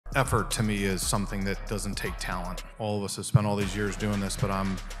Effort to me is something that doesn't take talent. All of us have spent all these years doing this, but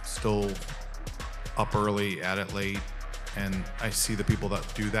I'm still up early, at it late, and I see the people that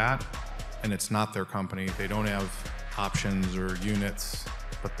do that, and it's not their company. They don't have options or units,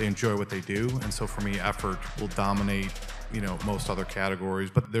 but they enjoy what they do. And so for me, effort will dominate, most other categories,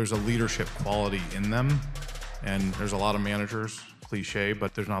 but there's a leadership quality in them. And there's a lot of managers, cliche,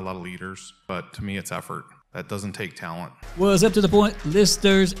 but there's not a lot of leaders. But to me, it's effort. That doesn't take talent. Well, it's up to the point,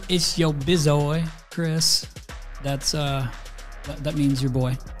 listeners. It's your bizoy, Chris. That's that means your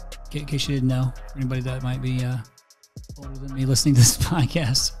boy. In case you didn't know, for anybody that might be older than me listening to this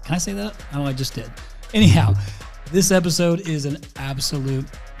podcast. Can I say that? Oh, I just did. Anyhow, this episode is an absolute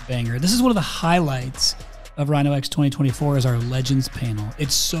banger. This is one of the highlights of RYNOx 2024 is our Legends panel.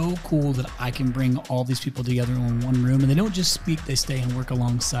 It's so cool that I can bring all these people together in one room, and they don't just speak, they stay and work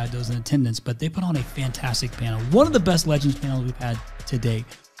alongside those in attendance, but they put on a fantastic panel. One of the best Legends panels we've had to date,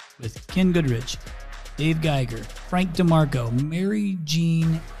 with Ken Goodrich, Dave Geiger, Frank DiMarco, Mary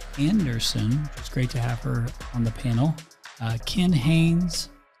Jean Anderson, which is great to have her on the panel, Ken Haines,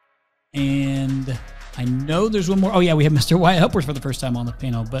 and I know there's one more. Oh yeah, we have Mr. Wyatt Hepworth for the first time on the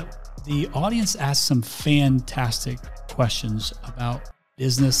panel, but the audience asked some fantastic questions about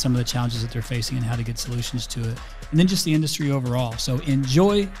business, some of the challenges that they're facing and how to get solutions to it, and then just the industry overall. So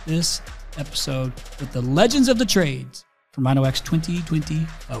enjoy this episode with the Legends of the Trades from RYNOx 2020.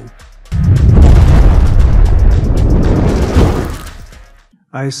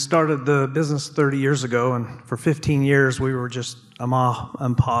 I started the business 30 years ago, and for 15 years we were just a mom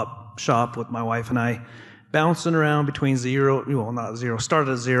and pop shop with my wife and I, bouncing around between zero, well, not zero,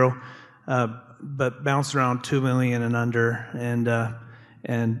 started at zero, but bounced around 2 million and under,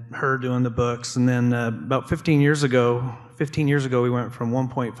 and her doing the books. And then about 15 years ago, we went from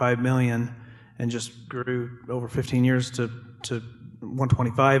 1.5 million and just grew over 15 years to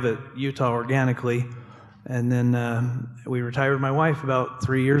 125 at Utah organically. And then we retired my wife about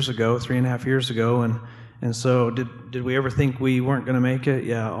 3.5 years ago, and so did we ever think we weren't going to make it?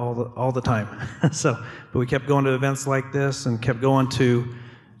 Yeah, all the time. But we kept going to events like this and kept going to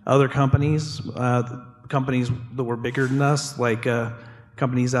other companies, companies that were bigger than us, like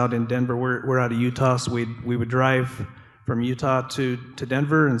companies out in Denver. We're out of Utah, so we would drive from Utah to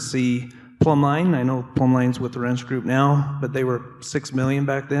Denver and see Plumline. I know Plumline's with the Wrench Group now, but they were 6 million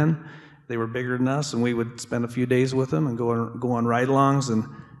back then. They were bigger than us, and we would spend a few days with them and go on ride-alongs, and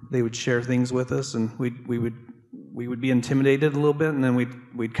they would share things with us, and we would be intimidated a little bit, and then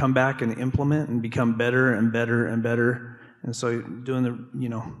we'd come back and implement and become better and better and better. And so doing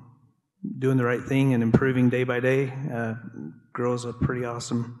the right thing and improving day by day grows a pretty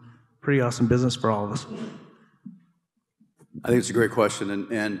awesome business for all of us. I think it's a great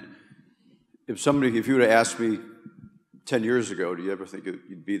question, and if you would have asked me 10 years ago, do you ever think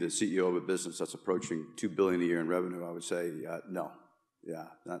you'd be the CEO of a business that's approaching $2 billion a year in revenue? I would say no. Yeah,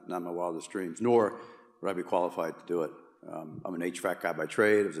 not my wildest dreams, nor would I be qualified to do it. I'm an HVAC guy by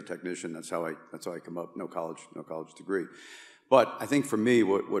trade. As a technician, that's how I come up. No college degree. But I think for me,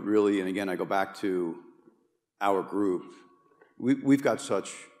 what really, and again, I go back to our group. We've got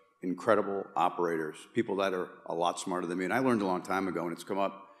such incredible operators, people that are a lot smarter than me. And I learned a long time ago, and it's come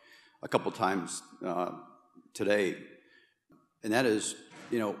up a couple times today. And that is,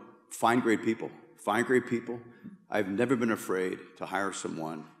 find great people. Find great people. I've never been afraid to hire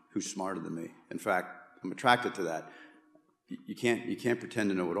someone who's smarter than me. In fact, I'm attracted to that. You can't pretend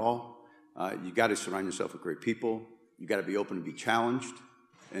to know it all. You got to surround yourself with great people. You got to be open to be challenged.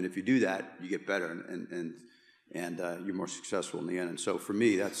 And if you do that, you get better and you're more successful in the end. And so for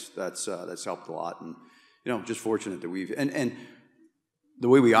me, that's helped a lot. And just fortunate that and the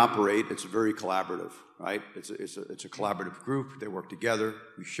way we operate, it's very collaborative, right? It's a collaborative group. They work together.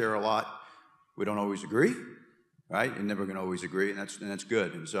 We share a lot. We don't always agree, right? You're never going to always agree, and that's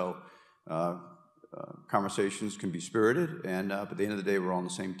good. And so conversations can be spirited, but at the end of the day, we're all on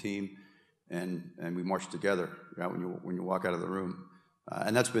the same team, and we march together, right, when you walk out of the room.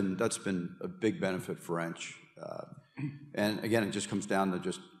 And that's been a big benefit for Wrench. And again, it just comes down to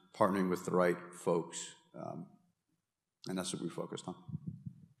just partnering with the right folks, and that's what we focused on.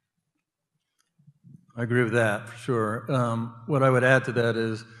 I agree with that, for sure. What I would add to that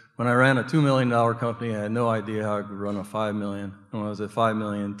is, when I ran a $2 million company, I had no idea how I could run a $5 million. And when I was at $5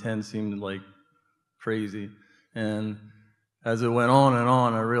 million, 10 seemed like crazy. And as it went on and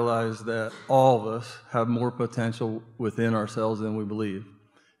on, I realized that all of us have more potential within ourselves than we believe.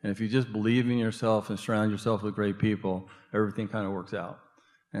 And if you just believe in yourself and surround yourself with great people, everything kind of works out.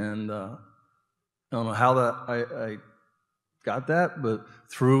 And I don't know how that I got that, but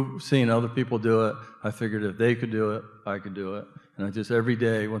through seeing other people do it, I figured if they could do it, I could do it. And I just every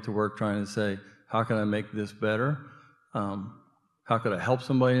day went to work trying to say, how can I make this better? How could I help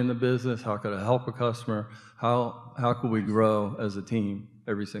somebody in the business? How could I help a customer? How could we grow as a team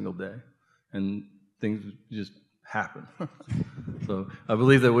every single day? And things just happen. So I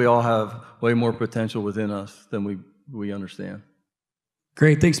believe that we all have way more potential within us than we understand.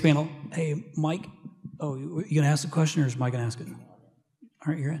 Great, thanks, panel. Hey, Mike. Oh, you gonna ask the question, or is Mike gonna ask it? All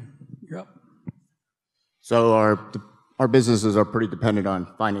right, you're in. You're up. So our businesses are pretty dependent on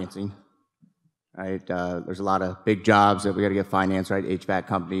financing, right? There's a lot of big jobs that we got to get financed, right? HVAC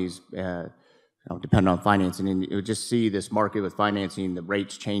companies depend on financing, and you would just see this market with financing, the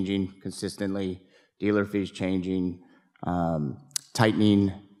rates changing consistently, dealer fees changing,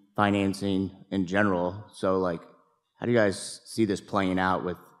 tightening financing in general. So, like, how do you guys see this playing out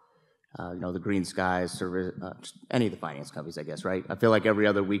with the Green Skies, service, any of the finance companies, I guess, right? I feel like every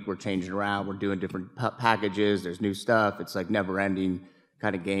other week we're changing around, we're doing different packages, there's new stuff. It's like never-ending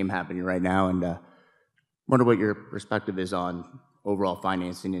kind of game happening right now, and wonder what your perspective is on overall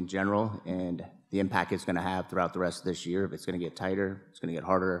financing in general and the impact it's going to have throughout the rest of this year, if it's going to get tighter, it's going to get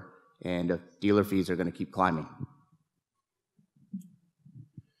harder, and if dealer fees are going to keep climbing.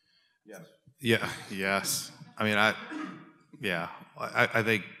 Yes. I mean, I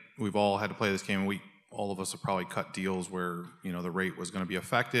think we've all had to play this game. All of us have probably cut deals where, the rate was going to be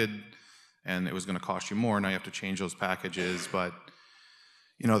affected and it was going to cost you more. Now you have to change those packages. But,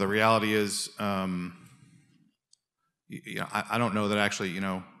 the reality is, I don't know that actually,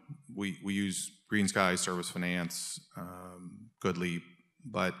 we use Green Sky Service Finance, Goodrich,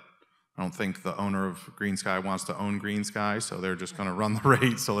 but I don't think the owner of Green Sky wants to own Green Sky, so they're just going to run the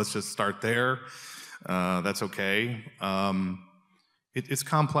rate. So let's just start there. That's okay. It's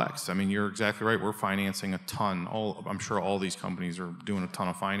complex. I mean, you're exactly right. We're financing a ton. I'm sure all these companies are doing a ton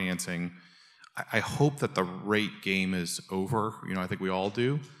of financing. I hope that the rate game is over. I think we all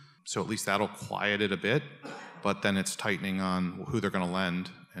do. So at least that'll quiet it a bit. But then it's tightening on who they're going to lend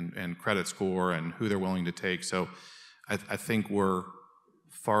and credit score and who they're willing to take. So I think we're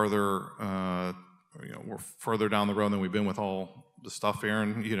farther, we're further down the road than we've been with all the stuff,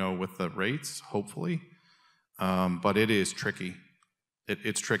 Aaron. With the rates, hopefully. But it is tricky.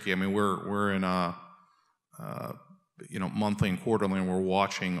 It's tricky. I mean, we're in a monthly and quarterly, and we're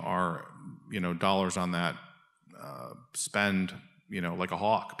watching our dollars on that spend like a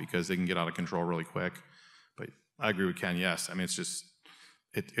hawk, because they can get out of control really quick. But I agree with Ken. Yes, I mean, it's just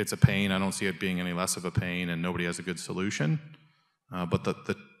it's a pain. I don't see it being any less of a pain, and nobody has a good solution. But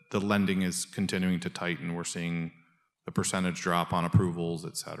the lending is continuing to tighten. We're seeing the percentage drop on approvals,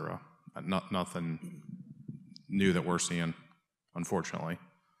 et cetera. Nothing new that we're seeing, unfortunately.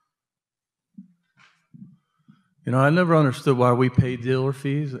 I never understood why we pay dealer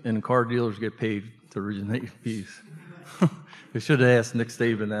fees and car dealers get paid to originate fees. We should have asked Nick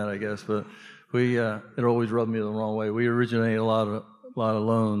Staben that, I guess, but it always rubbed me the wrong way. We originate a lot of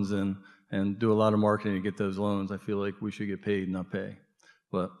loans and do a lot of marketing to get those loans. I feel like we should get paid, not pay,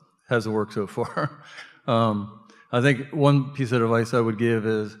 but it hasn't worked so far. I think one piece of advice I would give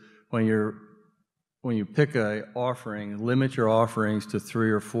is when you pick a offering, limit your offerings to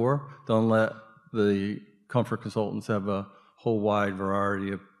 3 or 4. Don't let the comfort consultants have a whole wide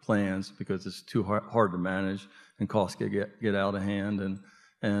variety of plans, because it's too hard to manage and costs get out of hand.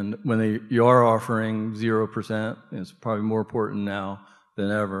 And when you are offering 0%, it's probably more important now than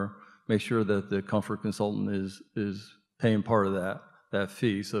ever. Make sure that the comfort consultant is paying part of that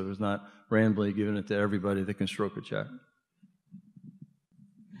fee, so it's not randomly giving it to everybody that can stroke a check.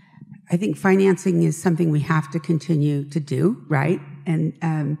 I think financing is something we have to continue to do, right?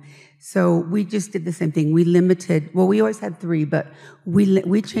 And so we just did the same thing. We we always had 3, but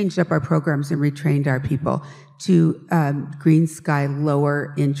we changed up our programs and retrained our people to Green Sky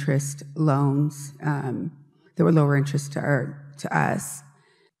lower interest loans that were lower interest to us.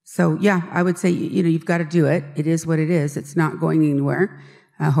 So yeah, I would say, you've got to do it. It is what it is. It's not going anywhere.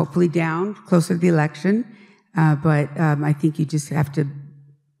 Hopefully down, closer to the election. But I think you just have to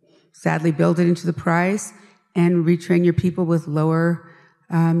sadly build it into the price and retrain your people with lower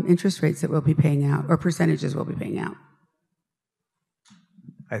interest rates that we'll be paying out, or percentages we'll be paying out.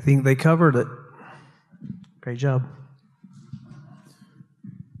 I think they covered it. Great job.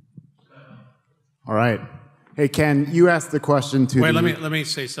 All right. Hey, Ken, you asked the question to Wait, let me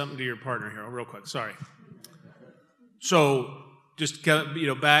say something to your partner here real quick. Sorry. So just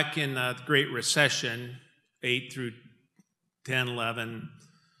back in the Great Recession, 8 through 10, 11,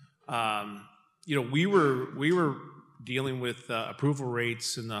 we were dealing with approval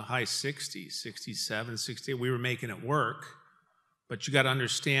rates in the high 60s, 67, 60. We were making it work, But you got to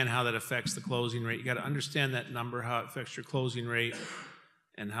understand how that affects the closing rate. You got to understand that number, how it affects your closing rate,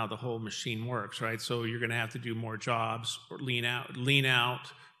 and how the whole machine works, right? So you're going to have to do more jobs, or lean out,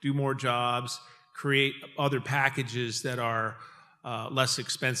 do more jobs, create other packages that are less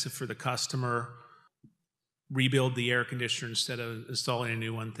expensive for the customer, rebuild the air conditioner instead of installing a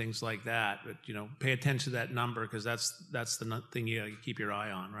new one, things like that. But you know, pay attention to that number, because that's the thing you gotta keep your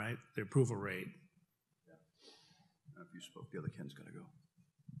eye on, right? The approval rate. If you spoke, the other Ken's got to go.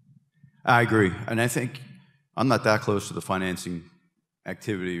 I agree, and I think I'm not that close to the financing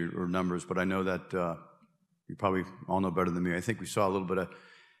activity or numbers, but I know that you probably all know better than me. I think we saw a little bit of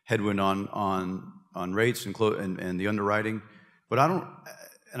headwind on rates and the underwriting, but I don't.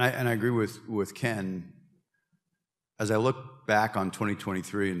 And I agree with Ken. As I look back on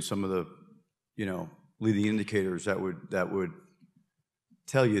 2023 and some of the, you know, leading indicators that would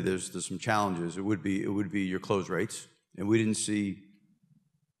tell you there's some challenges, it would be your close rates, and we didn't see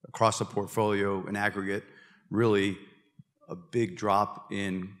across the portfolio in aggregate really a big drop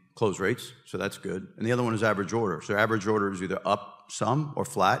in close rates, so that's good. And the other one is average order. So average order is either up some or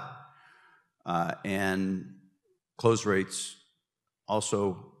flat, and close rates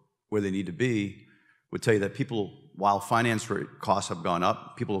also where they need to be would tell you that people, while finance rate costs have gone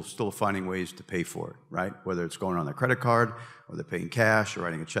up, people are still finding ways to pay for it, right? Whether it's going on their credit card, or they're paying cash, or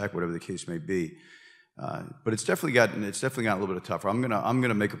writing a check, whatever the case may be. But it's definitely gotten a little bit tougher. I'm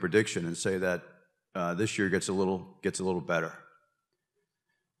gonna make a prediction and say that this year gets a little better.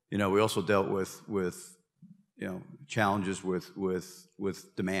 You know, we also dealt with you know, challenges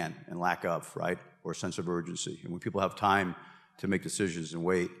with demand and lack of, right, or sense of urgency. And when people have time to make decisions and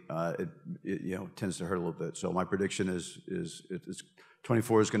wait, it you know, tends to hurt a little bit. So my prediction is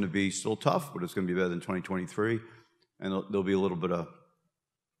 24 is going to be still tough, but it's going to be better than 2023, and there'll be a little bit of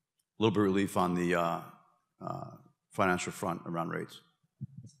relief on the financial front around rates.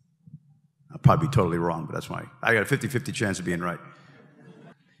 I'll probably be totally wrong, but I got a 50-50 chance of being right.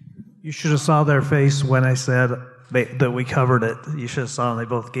 You should have saw their face when I said that we covered it. You should have saw them. They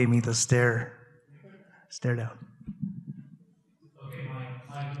both gave me the stare down.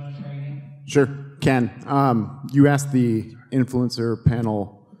 Sure, Ken. You asked the influencer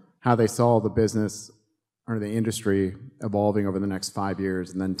panel how they saw the business or the industry evolving over the next 5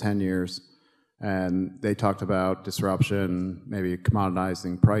 years and then 10 years. And they talked about disruption, maybe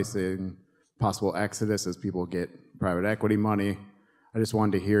commoditizing pricing, possible exodus as people get private equity money. I just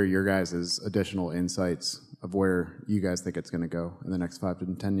wanted to hear your guys' additional insights of where you guys think it's going to go in the next 5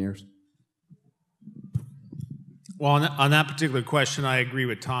 to 10 years. Well, on that particular question, I agree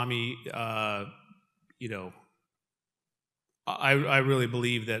with Tommy. You know, I really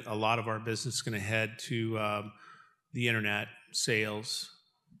believe that a lot of our business is going to head to the internet sales.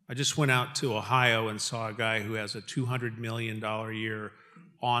 I just went out to Ohio and saw a guy who has a $200 million a year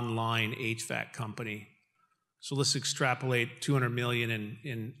online HVAC company. So let's extrapolate $200 million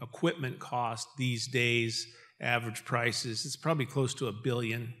in equipment cost these days, average prices. It's probably close to $1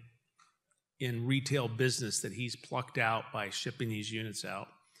 billion in retail business that he's plucked out by shipping these units out.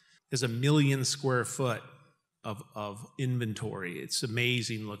 There's 1 million square foot of inventory. It's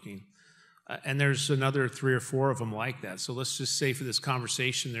amazing looking. And there's another 3 or 4 of them like that. So let's just say for this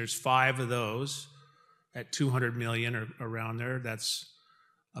conversation, there's 5 of those at 200 million or around there. That's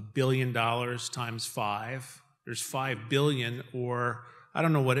 $1 billion times 5. There's 5 billion, or I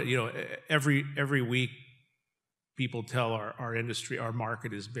don't know what it, you know, every week people tell our industry, our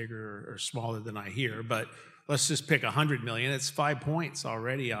market is bigger or smaller than I hear, but let's just pick 100 million. It's 5 points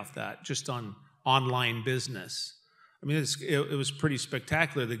already off that, just on online business. I mean, it was pretty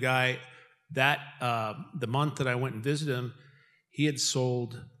spectacular. The guy, the month that I went and visited him, he had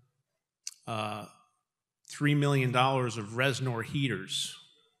sold $3 million of Resnor heaters.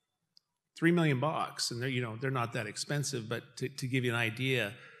 $3 million, and they're, you know, they're not that expensive, but to give you an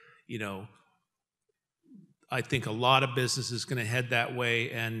idea, you know, I think a lot of business is going to head that way,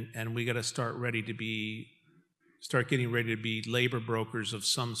 and we got to start getting ready to be labor brokers of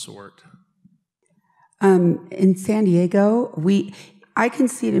some sort. In San Diego, I can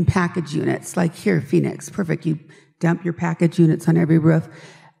see it in package units, like here, Phoenix, perfect. You dump your package units on every roof.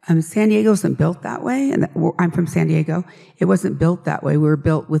 San Diego wasn't built that way, and I'm from San Diego. It wasn't built that way. We were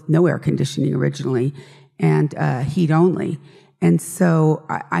built with no air conditioning originally, and heat only. And so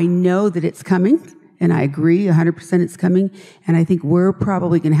I know that it's coming, and I agree 100% it's coming. And I think we're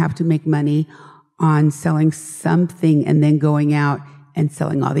probably going to have to make money on selling something and then going out and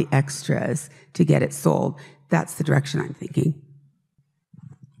selling all the extras to get it sold. That's the direction I'm thinking.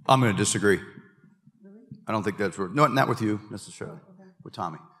 I'm going to disagree. I don't think that's right. No, not with you necessarily. With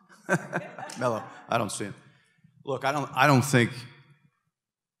Tommy. Mello, I don't see him. Look, I don't think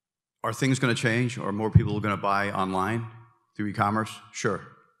Are things going to change? Are more people going to buy online through e-commerce? Sure.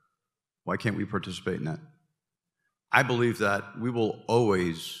 Why can't we participate in that? I believe that we will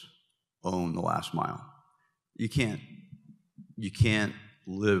always own the last mile. You can't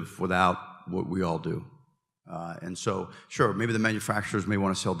live without what we all do. And so, sure, maybe the manufacturers may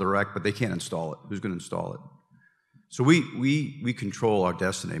want to sell direct, but they can't install it. Who's going to install it? So we control our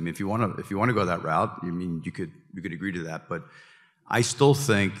destiny. I mean, if you want to go that route, I mean, you could agree to that, but I still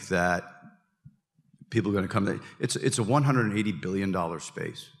think that people are going to come. It's a $180 billion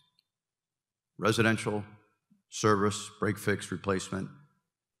space. Residential, service, break fix, replacement,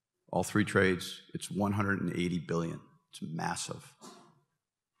 all three trades. It's $180 billion. It's massive.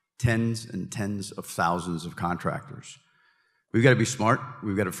 Tens and tens of thousands of contractors. We've got to be smart.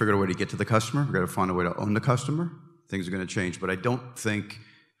 We've got to figure out a way to get to the customer. We've got to find a way to own the customer. Things are going to change, but I don't think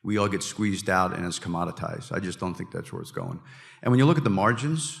we all get squeezed out and it's commoditized. I just don't think that's where it's going. And when you look at the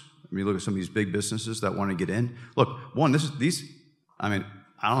margins, when you look at some of these big businesses that want to get in, look, one, I mean,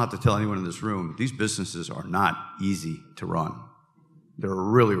 I don't have to tell anyone in this room, these businesses are not easy to run. They're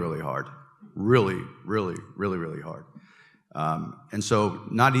really, really hard. Really, really, really, really hard. And so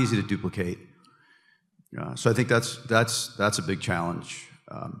not easy to duplicate. So I think that's a big challenge.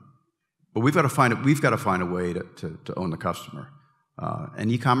 But we've got to find a way to own the customer.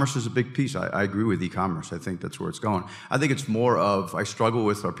 And e-commerce is a big piece. I agree with e-commerce. I think that's where it's going. I think it's more of, I struggle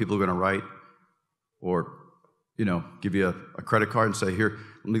with, are people going to write or, give you a credit card and say, here,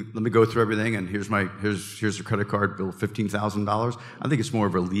 let me go through everything and here's a credit card bill, $15,000. I think it's more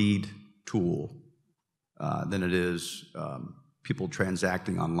of a lead tool than it is people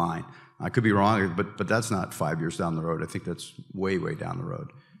transacting online. I could be wrong, but that's not 5 years down the road. I think that's way, way down the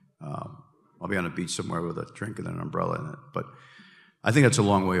road. I'll be on a beach somewhere with a drink and an umbrella in it, but I think that's a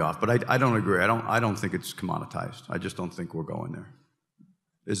long way off. But I don't agree. I don't think it's commoditized. I just don't think we're going there.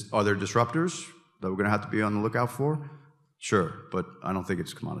 Are there disruptors that we're going to have to be on the lookout for? Sure, but I don't think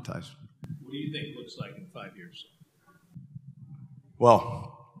it's commoditized. What do you think it looks like in 5 years?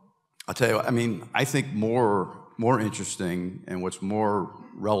 Well, I'll tell you, I mean, I think more interesting and what's more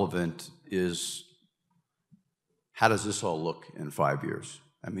relevant is how does this all look in 5 years?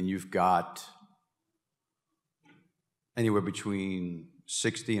 I mean, you've got anywhere between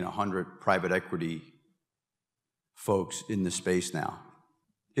 60 and 100 private equity folks in the space now.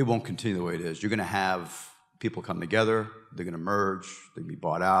 It won't continue the way it is. You're going to have people come together. They're going to merge. They're going to be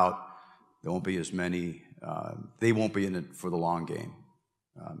bought out. There won't be as many. They won't be in it for the long game.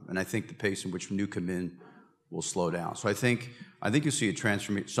 And I think the pace in which new come in will slow down. So I think you'll see a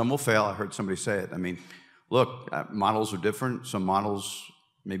transformation. Some will fail. I heard somebody say it. I mean, look, models are different. Some models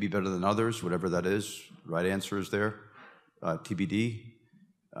may be better than others, whatever that is. Right answer is there, TBD.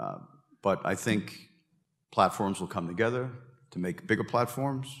 But I think platforms will come together to make bigger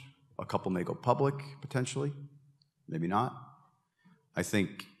platforms. A couple may go public, potentially. Maybe not. I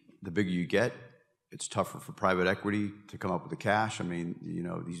think the bigger you get, it's tougher for private equity to come up with the cash. I mean,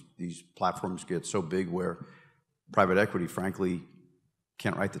 these platforms get so big where private equity, frankly,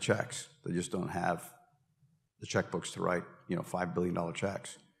 can't write the checks. They just don't have the checkbooks to write, $5 billion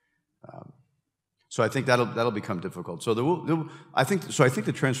checks. So I think that'll become difficult. So I think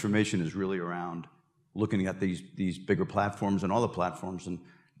the transformation is really around looking at these bigger platforms and all the platforms and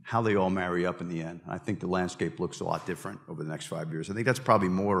how they all marry up in the end. I think the landscape looks a lot different over the next 5 years. I think that's probably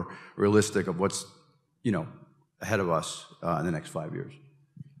more realistic of what's ahead of us in the next 5 years.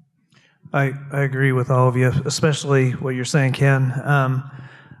 I agree with all of you, especially what you're saying, Ken.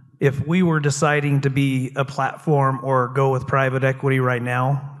 If we were deciding to be a platform or go with private equity right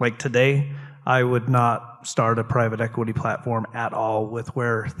now, like today, I would not start a private equity platform at all with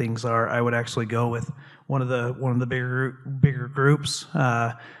where things are. I would actually go with one of the bigger groups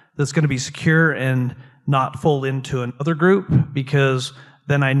that's going to be secure and not fold into another group, because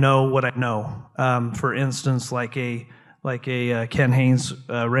then I know what I know. For instance, like a Ken Haines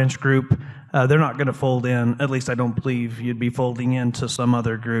wrench group, they're not going to fold in. At least I don't believe you'd be folding into some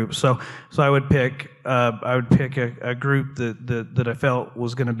other group. So I would pick a group that I felt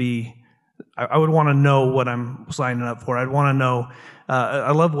was going to be. I would want to know what I'm signing up for. I'd want to know.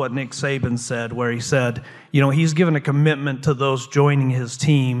 I love what Nick Saban said, where he said, he's given a commitment to those joining his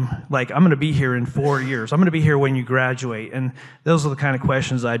team. Like, I'm going to be here in 4 years. I'm going to be here when you graduate. And those are the kind of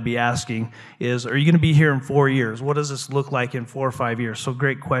questions I'd be asking is, are you going to be here in 4 years? What does this look like in 4 or 5 years? So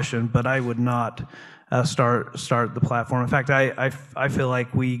great question, but I would not start the platform. In fact, I feel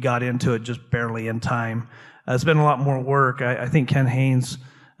like we got into it just barely in time. It's been a lot more work. I think Ken Haines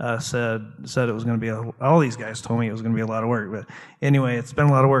said it was going to be all these guys told me it was going to be a lot of work, but anyway, it's been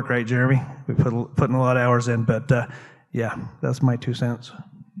a lot of work, right, Jeremy? We putting a lot of hours in, but yeah, that's my 2 cents.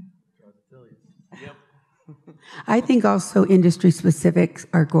 I think also industry specifics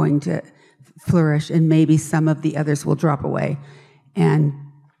are going to flourish, and maybe some of the others will drop away. And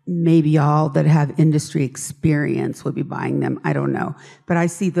maybe all that have industry experience will be buying them. I don't know. But I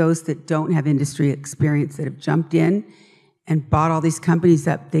see those that don't have industry experience that have jumped in and bought all these companies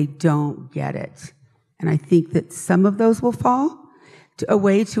up, they don't get it. And I think that some of those will fall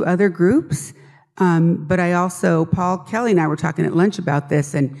away to other groups. But I also, Paul Kelly and I were talking at lunch about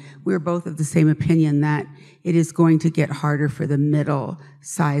this, and we were both of the same opinion that it is going to get harder for the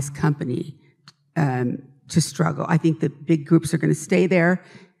middle-sized company to struggle. I think the big groups are going to stay there.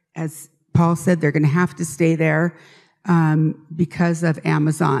 As Paul said, they're going to have to stay there because of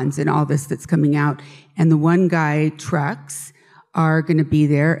Amazons and all this that's coming out. And the one guy trucks are going to be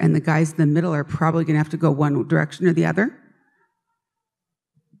there, and the guys in the middle are probably going to have to go one direction or the other.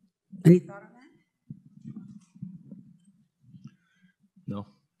 Any thought on that? No.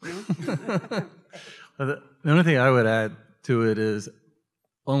 The only thing I would add to it is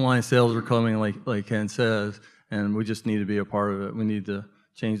online sales are coming, like Ken says, and we just need to be a part of it. We need to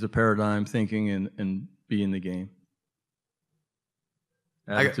change the paradigm thinking and be in the game.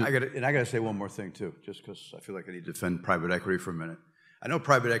 I got to say one more thing too, just because I feel like I need to defend private equity for a minute. I know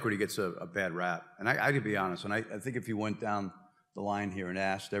private equity gets a bad rap, and I can be honest, and I think if you went down the line here and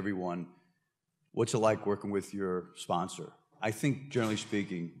asked everyone, what's it like working with your sponsor? I think, generally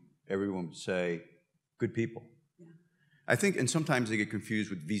speaking, everyone would say, good people. Yeah. I think, and sometimes they get confused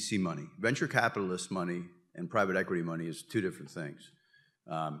with VC money. Venture capitalist money and private equity money is two different things.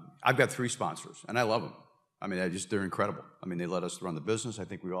 I've got 3 sponsors, and I love them. I mean, they're incredible. I mean, they let us run the business. I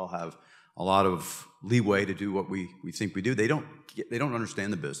think we all have a lot of leeway to do what we think we do. They don't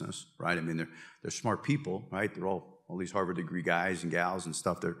understand the business, right? I mean, they're smart people, right? They're all these Harvard degree guys and gals and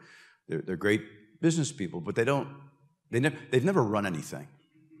stuff. They're great business people, but they've never run anything.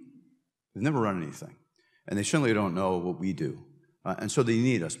 They've never run anything, and they certainly don't know what we do, and so they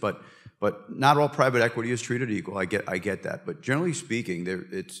need us. But not all private equity is treated equal. I get that, but generally speaking,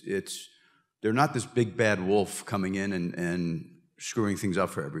 they're not this big bad wolf coming in and screwing things up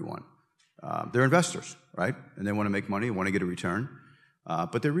for everyone. They're investors, right? And they want to make money, want to get a return,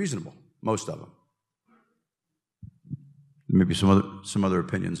 but they're reasonable, most of them. Maybe some other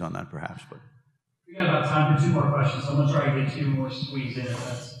opinions on that, perhaps. But we got about time for 2 more questions, so I'm gonna try to get 2 more squeezed in if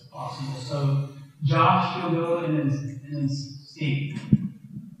that's possible. So, Josh, you'll go, and then Steve.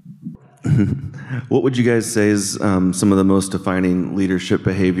 What would you guys say is some of the most defining leadership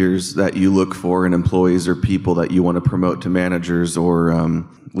behaviors that you look for in employees or people that you want to promote to managers or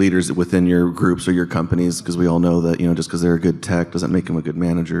leaders within your groups or your companies? Because we all know that just because they're a good tech doesn't make them a good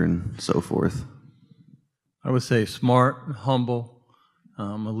manager and so forth. I would say smart, humble,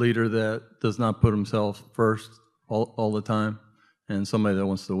 a leader that does not put himself first all the time, and somebody that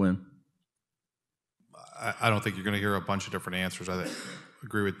wants to win. I don't think you're going to hear a bunch of different answers. I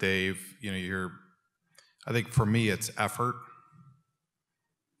agree with Dave. I think for me it's effort.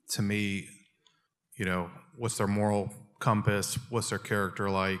 To me, what's their moral compass? What's their character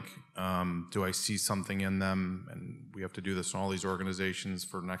like? Do I see something in them? And we have to do this in all these organizations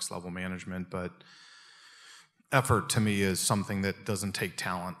for next level management, but effort to me is something that doesn't take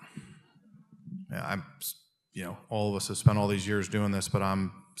talent. All of us have spent all these years doing this, but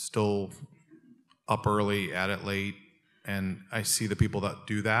I'm still up early, at it late, and I see the people that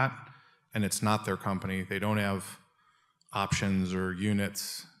do that, and it's not their company. They don't have options or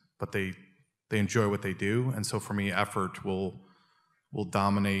units, but they enjoy what they do, and so for me, effort will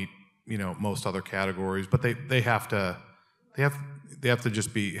dominate most other categories. But they have to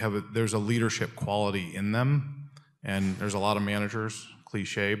just there's a leadership quality in them. And there's a lot of managers,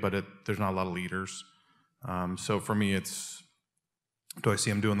 cliche, but there's not a lot of leaders. So for me, it's, do I see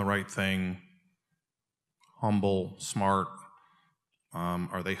them doing the right thing? Humble, smart.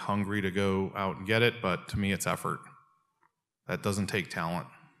 Are they hungry to go out and get it? But to me, it's effort. That doesn't take talent.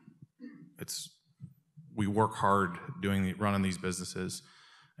 We work hard running these businesses,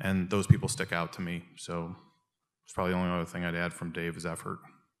 and those people stick out to me. So it's probably the only other thing I'd add from Dave is effort.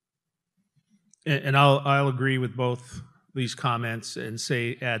 And I'll agree with both these comments and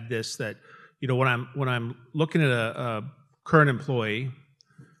add this, that when I'm looking at a current employee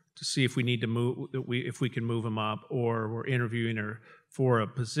to see if we need to move, if we can move them up, or we're interviewing her for a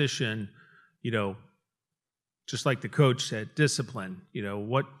position, just like the coach said, discipline.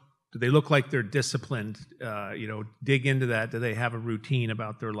 What do they look like? They're disciplined. Dig into that. Do they have a routine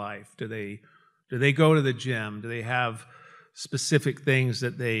about their life? Do they go to the gym? Do they have specific things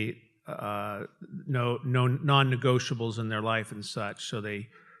that they no non-negotiables in their life and such, so they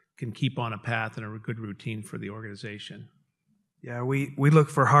can keep on a path and a good routine for the organization? Yeah, we look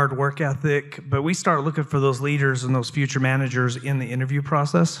for hard work ethic, but we start looking for those leaders and those future managers in the interview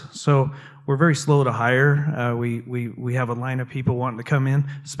process. So we're very slow to hire. We have a line of people wanting to come in,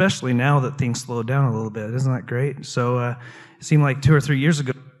 especially now that things slowed down a little bit. Isn't that great? So it seemed like 2 or 3 years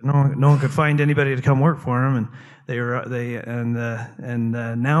ago, no one could find anybody to come work for them, and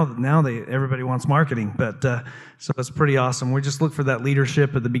now everybody wants marketing. But so it's pretty awesome. We just look for that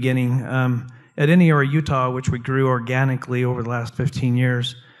leadership at the beginning. At NER Utah, which we grew organically over the last 15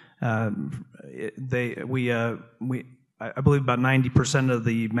 years, I believe about 90% of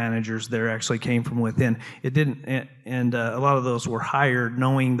the managers there actually came from within. It didn't, and a lot of those were hired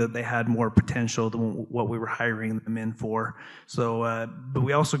knowing that they had more potential than what we were hiring them in for. So, but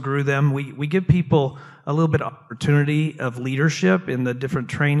we also grew them. We give people a little bit of opportunity of leadership in the different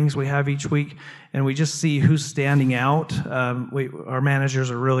trainings we have each week, and we just see who's standing out. Our managers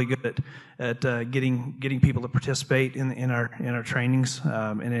are really good at getting people to participate in our trainings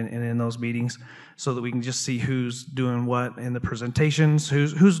and in those meetings, so that we can just see who's doing what in the presentations,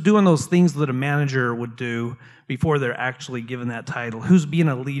 who's doing those things that a manager would do before they're actually given that title, who's being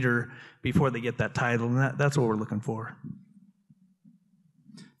a leader before they get that title, and that's what we're looking for.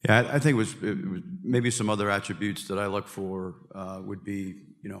 Yeah, I think it was maybe some other attributes that I look for would be,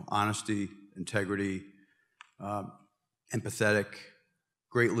 honesty, integrity, empathetic,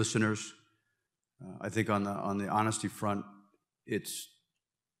 great listeners. I think on the honesty front,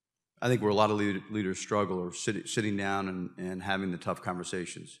 I think where a lot of leaders struggle are sitting down and having the tough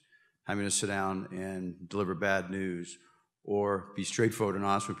conversations, having to sit down and deliver bad news, or be straightforward and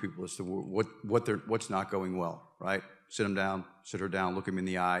honest with people as to what's not going well, right? Sit her down, look them in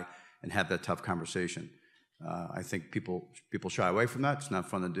the eye, and have that tough conversation. I think people shy away from that. It's not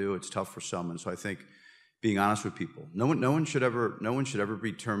fun to do. It's tough for some, and so I think being honest with people. No one should ever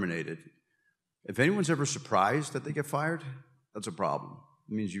be terminated. If anyone's ever surprised that they get fired, that's a problem.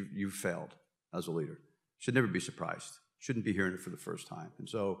 It means you've failed as a leader. Should never be surprised. Shouldn't be hearing it for the first time. And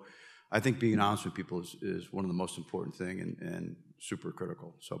so I think being honest with people is one of the most important thing and super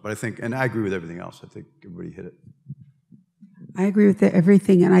critical. So, but I think, and I agree with everything else. I think everybody hit it. I agree with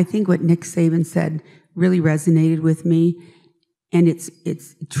everything, and I think what Nick Saban said really resonated with me, and it's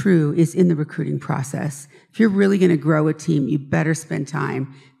true, is in the recruiting process. If you're really going to grow a team, you better spend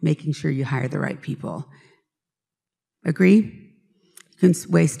time making sure you hire the right people. Agree? You can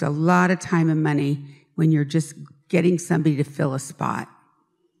waste a lot of time and money when you're just getting somebody to fill a spot.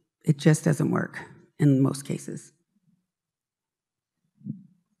 It just doesn't work in most cases.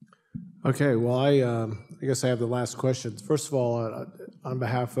 Okay, well, I guess I have the last question. First of all, on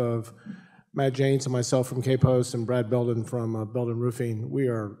behalf of Matt Janes and myself from K-Post and Brad Belden from Belden Roofing, we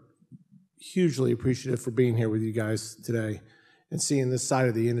are hugely appreciative for being here with you guys today and seeing this side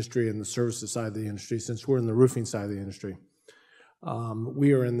of the industry and the services side of the industry, since we're in the roofing side of the industry.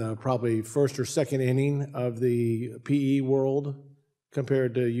 We are in the probably first or second inning of the PE world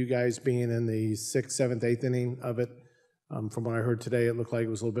compared to you guys being in the 6th, 7th, 8th inning of it. From what I heard today, it looked like it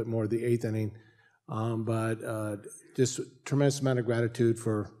was a little bit more the 8th inning. But just tremendous amount of gratitude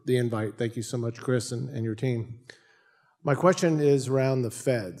for the invite. Thank you so much, Chris, and your team. My question is around the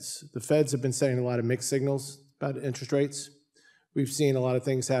feds. The feds have been sending a lot of mixed signals about interest rates. We've seen a lot of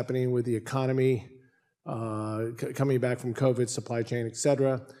things happening with the economy, coming back from COVID, supply chain, et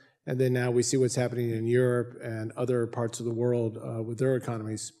cetera. And then now we see what's happening in Europe and other parts of the world with their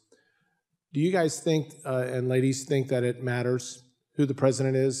economies. Do you guys think, and ladies, think that it matters who the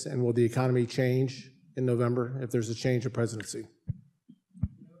president is, and will the economy change in November if there's a change of presidency?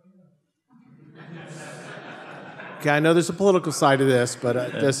 Okay, I know there's a political side to this,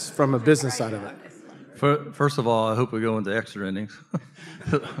 but just from a business side of it. First of all, I hope we go into extra innings.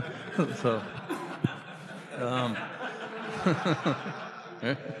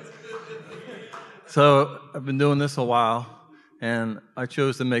 So I've been doing this a while. And I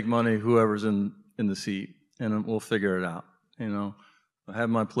chose to make money whoever's in the seat, and we'll figure it out. I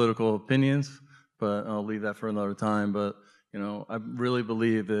have my political opinions, but I'll leave that for another time. But I really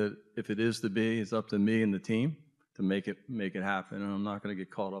believe that if it is to be, it's up to me and the team to make it happen. And I'm not going to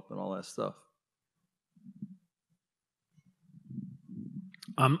get caught up in all that stuff.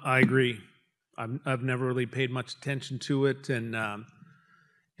 I agree. I've never really paid much attention to it, and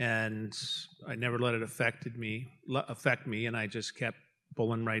I never let it affect me, and I just kept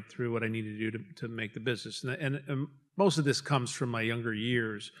pulling right through what I needed to do to make the business. And most of this comes from my younger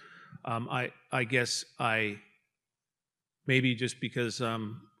years. I guess maybe just because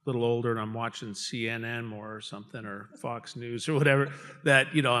I'm a little older and I'm watching CNN more or something, or Fox News or whatever, that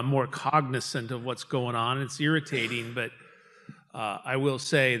I'm more cognizant of what's going on. It's irritating, but I will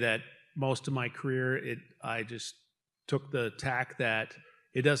say that most of my career, I just took the tack that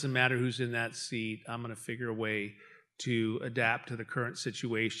it doesn't matter who's in that seat. I'm going to figure a way to adapt to the current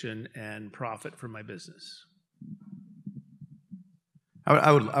situation and profit from my business.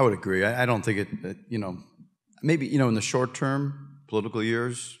 I would agree. I don't think maybe, in the short term, political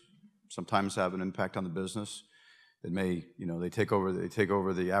years sometimes have an impact on the business. It may, they take over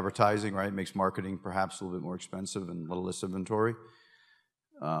the advertising, right? It makes marketing perhaps a little bit more expensive and a little less inventory.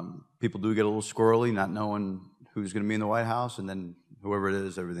 People do get a little squirrely, not knowing who's going to be in the White House, and then whoever it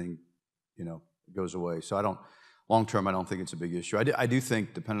is, everything, goes away. So long term, I don't think it's a big issue. I do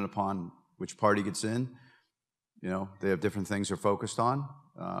think, depending upon which party gets in, they have different things they're focused on.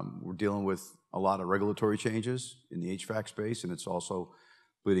 We're dealing with a lot of regulatory changes in the HVAC space, and it's also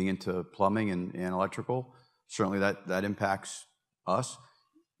bleeding into plumbing and electrical. Certainly that impacts us,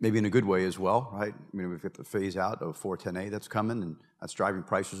 maybe in a good way as well, right? I mean, we've got the phase out of 410A that's coming, and that's driving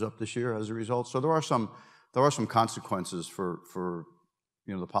prices up this year as a result. So there are some consequences for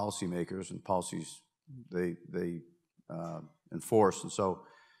the policymakers and policies they enforce, and so.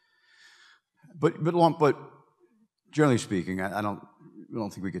 But generally speaking, I don't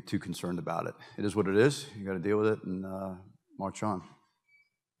think we get too concerned about it. It is what it is. You got to deal with it and march on.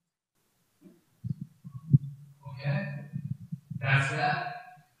 Okay, that's that.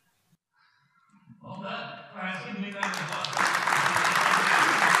 Well done. All right, let's give a big round of applause.